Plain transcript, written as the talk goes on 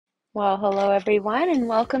Well, hello everyone, and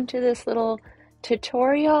welcome to this little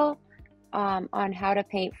tutorial on how to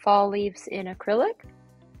paint fall leaves in acrylic.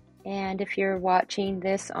 And if you're watching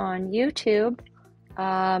this on YouTube,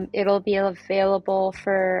 it'll be available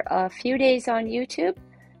for a few days on YouTube,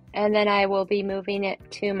 and then I will be moving it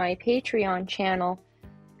to my Patreon channel.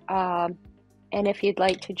 And if you'd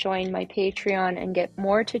like to join my Patreon and get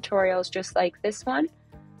more tutorials just like this one,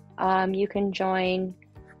 you can join.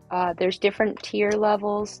 There's different tier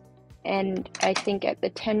levels, and I think at the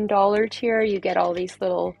 $10 tier you get all these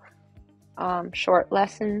little short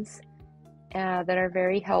lessons that are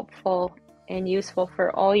very helpful and useful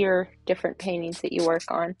for all your different paintings that you work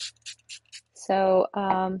on. So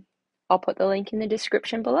I'll put the link in the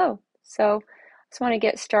description below. So I just want to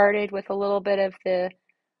get started with a little bit of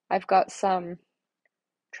I've got some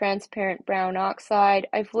transparent brown oxide.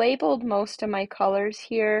 I've labeled most of my colors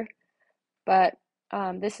here, but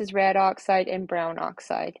this is red oxide and brown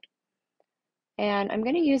oxide. And I'm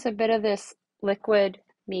going to use a bit of this liquid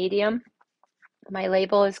medium. My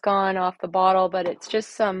label is gone off the bottle, but it's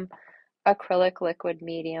just some acrylic liquid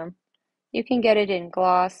medium. You can get it in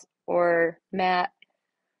gloss or matte.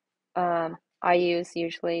 I use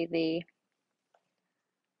usually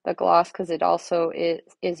the gloss because it also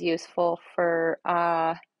is useful for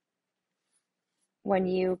when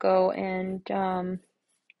you go and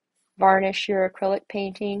varnish your acrylic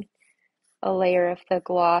painting. A layer of the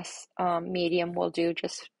gloss medium will do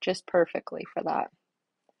just perfectly for that.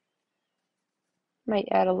 Might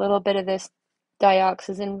add a little bit of this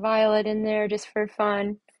dioxazine violet in there just for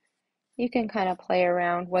fun. You can kind of play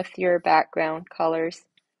around with your background colors.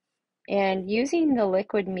 And using the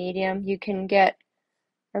liquid medium, you can get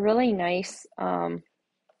a really nice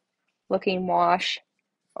looking wash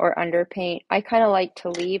or underpaint. I kind of like to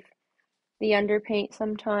leave the underpaint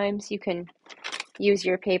sometimes. You can use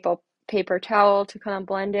your paper towel to kind of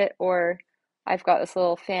blend it, or I've got this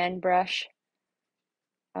little fan brush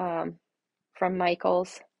from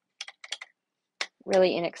Michaels,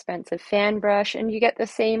 really inexpensive fan brush, and you get the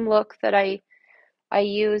same look that I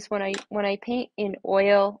use when I paint in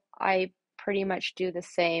oil. I pretty much do the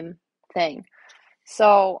same thing.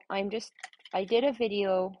 So I did a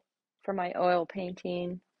video for my oil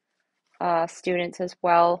painting students as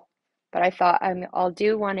well, but I thought I'll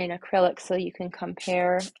do one in acrylic so you can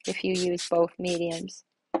compare if you use both mediums.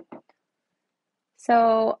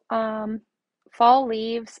 So fall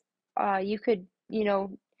leaves, you could,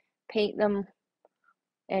 paint them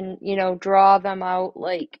and, draw them out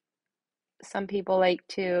like some people like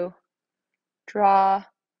to draw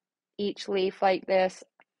each leaf like this.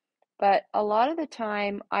 But a lot of the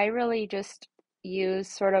time, I really just use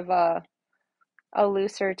sort of a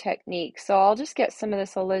looser technique. So I'll just get some of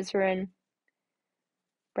this alizarin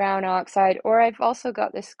brown oxide, or I've also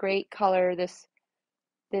got this great color, this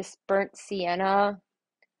burnt sienna.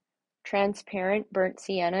 Transparent burnt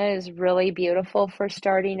sienna is really beautiful for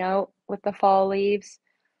starting out with the fall leaves.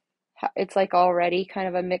 It's like already kind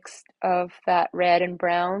of a mix of that red and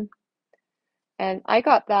brown. And I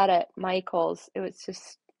got that at Michael's. It was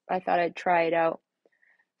just, I thought I'd try it out.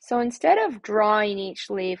 So instead of drawing each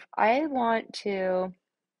leaf, I'm going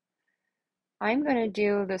to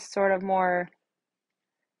do this sort of more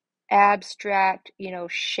abstract,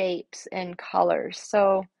 shapes and colors.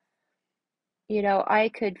 So, I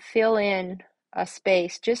could fill in a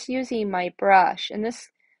space just using my brush. And this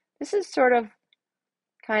is sort of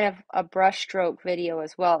kind of a brush stroke video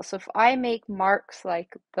as well. So if I make marks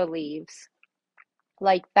like the leaves,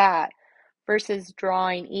 like that, versus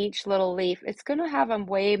drawing each little leaf, it's going to have a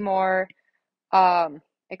way more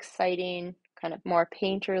exciting, kind of more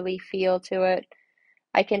painterly feel to it.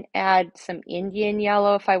 I can add some Indian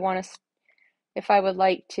yellow if I would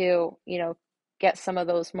like to, get some of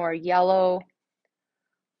those more yellow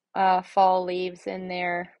fall leaves in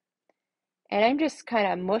there. And I'm just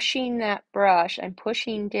kind of mushing that brush and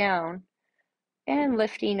pushing down and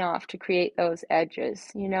lifting off to create those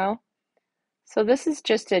edges. So this is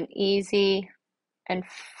just an easy and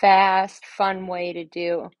fast, fun way to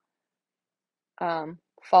do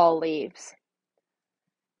fall leaves.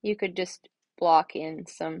 You could just block in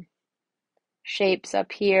some shapes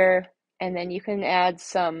up here, and then you can add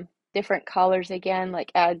some different colors again,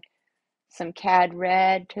 like add some cad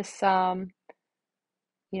red to some,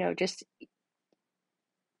 just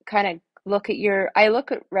kind of I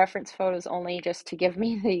look at reference photos only just to give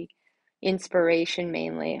me the inspiration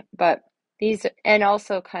mainly, but these, and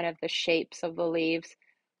also kind of the shapes of the leaves.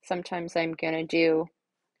 Sometimes I'm gonna do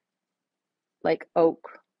like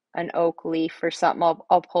an oak leaf or something.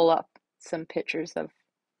 I'll pull up some pictures of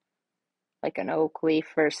like an oak leaf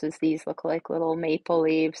versus these look like little maple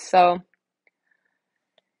leaves. So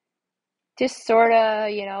just sort of,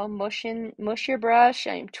 mush your brush.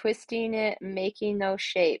 I'm twisting it, making those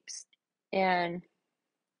shapes. And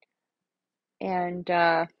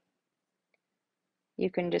you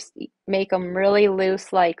can just make them really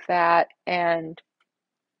loose like that, and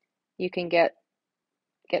you can get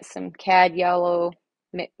some cad yellow,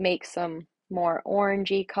 make some more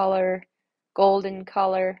orangey color, golden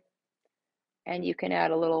color, and you can add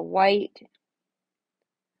a little white,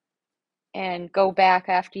 and go back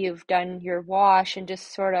after you've done your wash and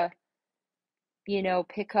just sort of,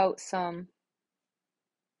 pick out some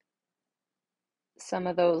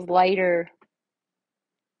of those lighter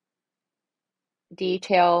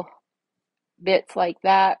detail bits like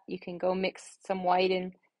that. You can go mix some white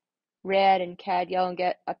and red and cad yellow and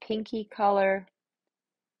get a pinky color.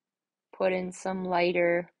 Put in some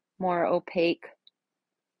lighter, more opaque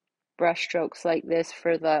brush strokes like this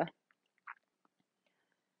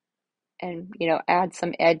and add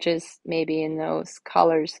some edges maybe in those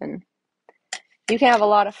colors, and you can have a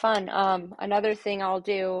lot of fun. Another thing I'll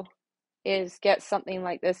do is get something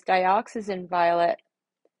like this dioxazine violet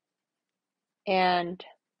and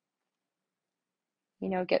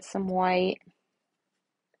get some white,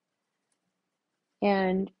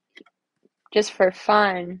 and just for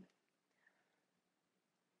fun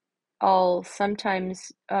I'll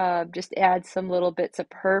sometimes just add some little bits of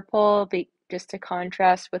purple just to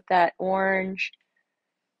contrast with that orange.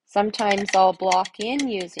 Sometimes I'll block in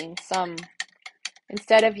using some,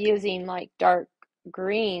 instead of using like dark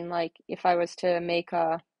green, like if I was to make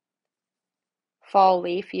a fall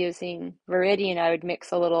leaf using Viridian, I would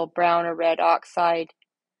mix a little brown or red oxide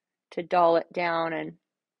to dull it down, and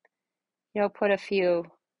put a few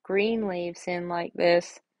green leaves in like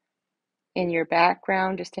this in your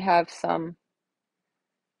background, just to have some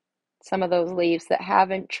of those leaves that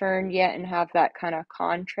haven't churned yet and have that kind of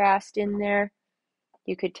contrast in there.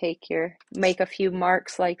 You could make a few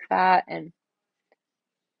marks like that, and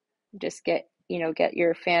just get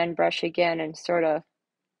your fan brush again and sort of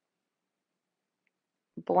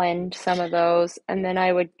blend some of those. And then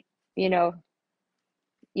I would, you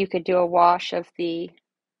could do a wash of the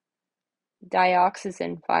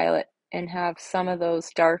dioxazine violet and have some of those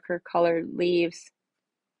darker colored leaves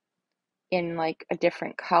in like a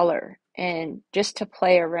different color. And just to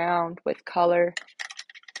play around with color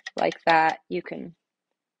like that, you can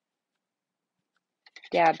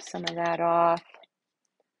dab some of that off.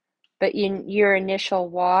 But in your initial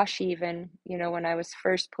wash, even, when I was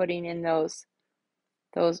first putting in those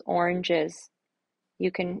oranges,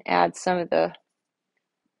 you can add some of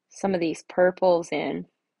these purples in.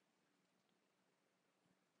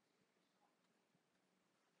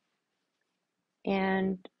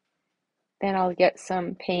 And then I'll get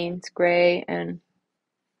some Payne's gray and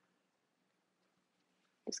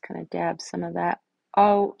just kind of dab some of that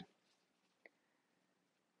out.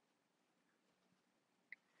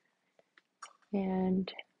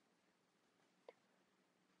 And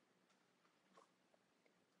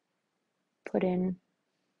put in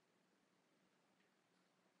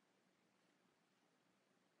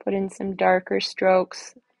some darker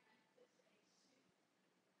strokes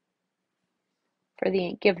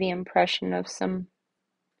give the impression of some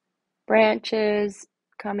branches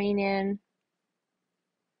coming in.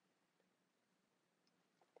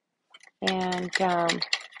 And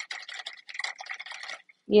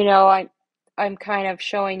I'm kind of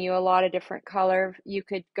showing you a lot of different color. You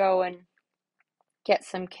could go and get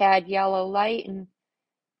some cad yellow light and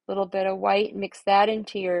a little bit of white, mix that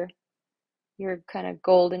into your kind of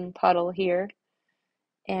golden puddle here,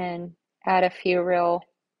 and add a few real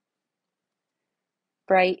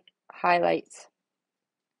bright highlights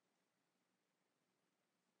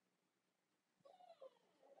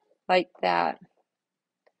like that.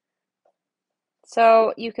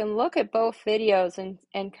 So you can look at both videos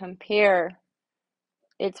and compare.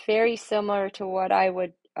 It's very similar to what I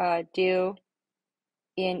would do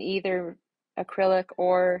in either acrylic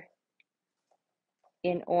or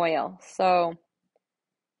in oil. So,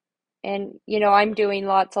 and I'm doing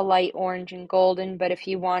lots of light orange and golden, but if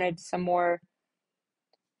you wanted some more,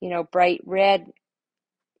 bright red,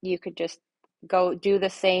 you could just go do the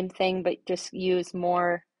same thing, but just use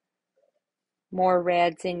more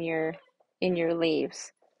reds in your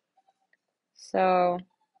leaves. So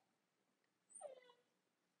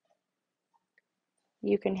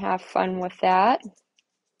you can have fun with that,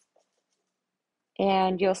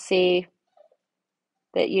 and you'll see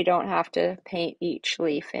that you don't have to paint each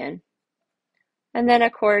leaf in. And then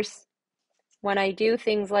of course, when I do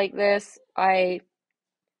things like this,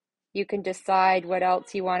 you can decide what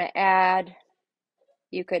else you want to add.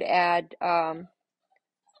 You could add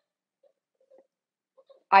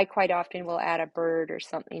I quite often will add a bird or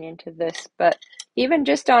something into this, but even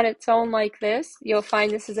just on its own like this, you'll find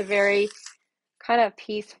this is a very kind of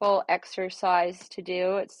peaceful exercise to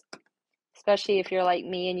do. It's especially if you're like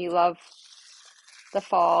me and you love the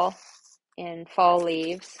fall and fall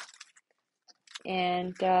leaves.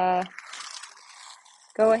 And go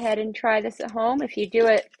ahead and try this at home. If you do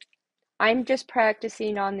it, I'm just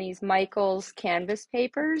practicing on these Michaels canvas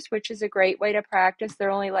papers, which is a great way to practice.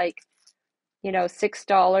 They're only like,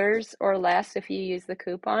 $6 or less if you use the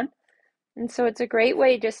coupon. And so it's a great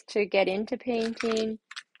way just to get into painting.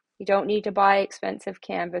 You don't need to buy expensive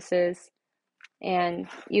canvases. And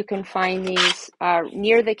you can find these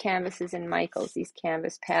near the canvases in Michaels, these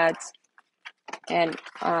canvas pads. And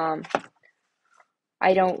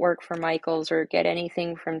I don't work for Michaels or get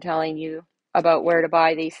anything from telling you about where to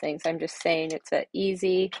buy these things. I'm just saying it's an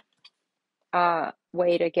easy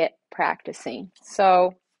way to get practicing.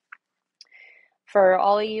 So for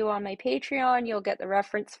all of you on my Patreon, you'll get the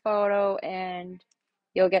reference photo and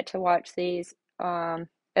you'll get to watch these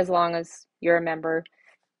as long as you're a member.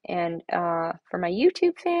 And for my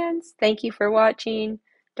YouTube fans, thank you for watching.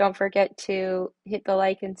 Don't forget to hit the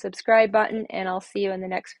like and subscribe button, and I'll see you in the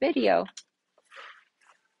next video.